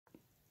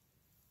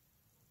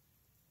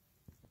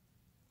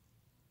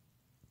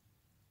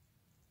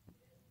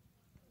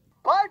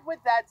with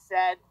that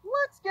said,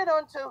 let's get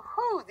on to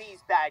who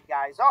these bad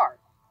guys are.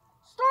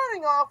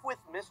 Starting off with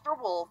Mr.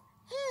 Wolf,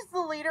 he's the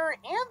leader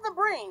and the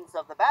brains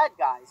of the bad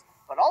guys,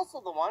 but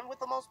also the one with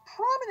the most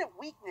prominent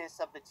weakness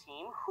of the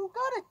team who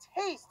got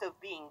a taste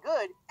of being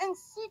good and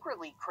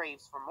secretly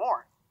craves for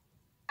more.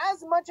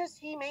 As much as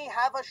he may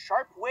have a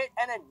sharp wit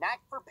and a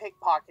knack for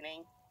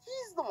pickpocketing,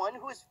 he's the one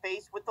who is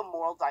faced with the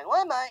moral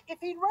dilemma if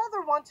he'd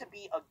rather want to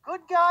be a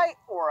good guy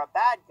or a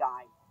bad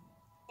guy.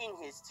 In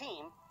his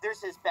team,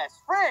 there's his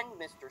best friend,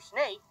 Mr.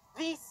 Snake,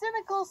 the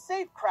cynical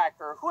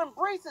safecracker who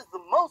embraces the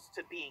most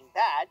to being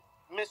bad,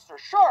 Mr.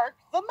 Shark,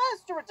 the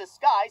master of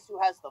disguise who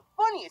has the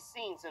funniest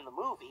scenes in the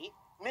movie,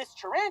 Miss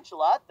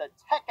Tarantula, the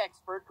tech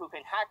expert who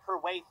can hack her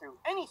way through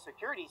any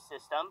security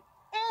system,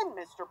 and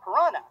Mr.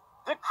 Piranha,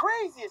 the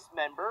craziest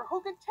member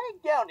who can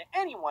take down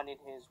anyone in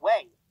his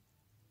way.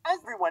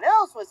 Everyone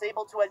else was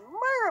able to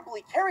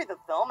admirably carry the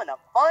film in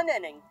a fun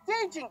and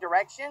engaging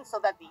direction so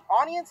that the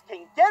audience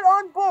can get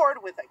on board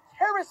with a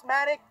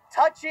charismatic,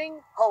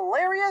 touching,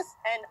 hilarious,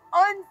 and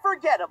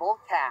unforgettable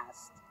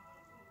cast.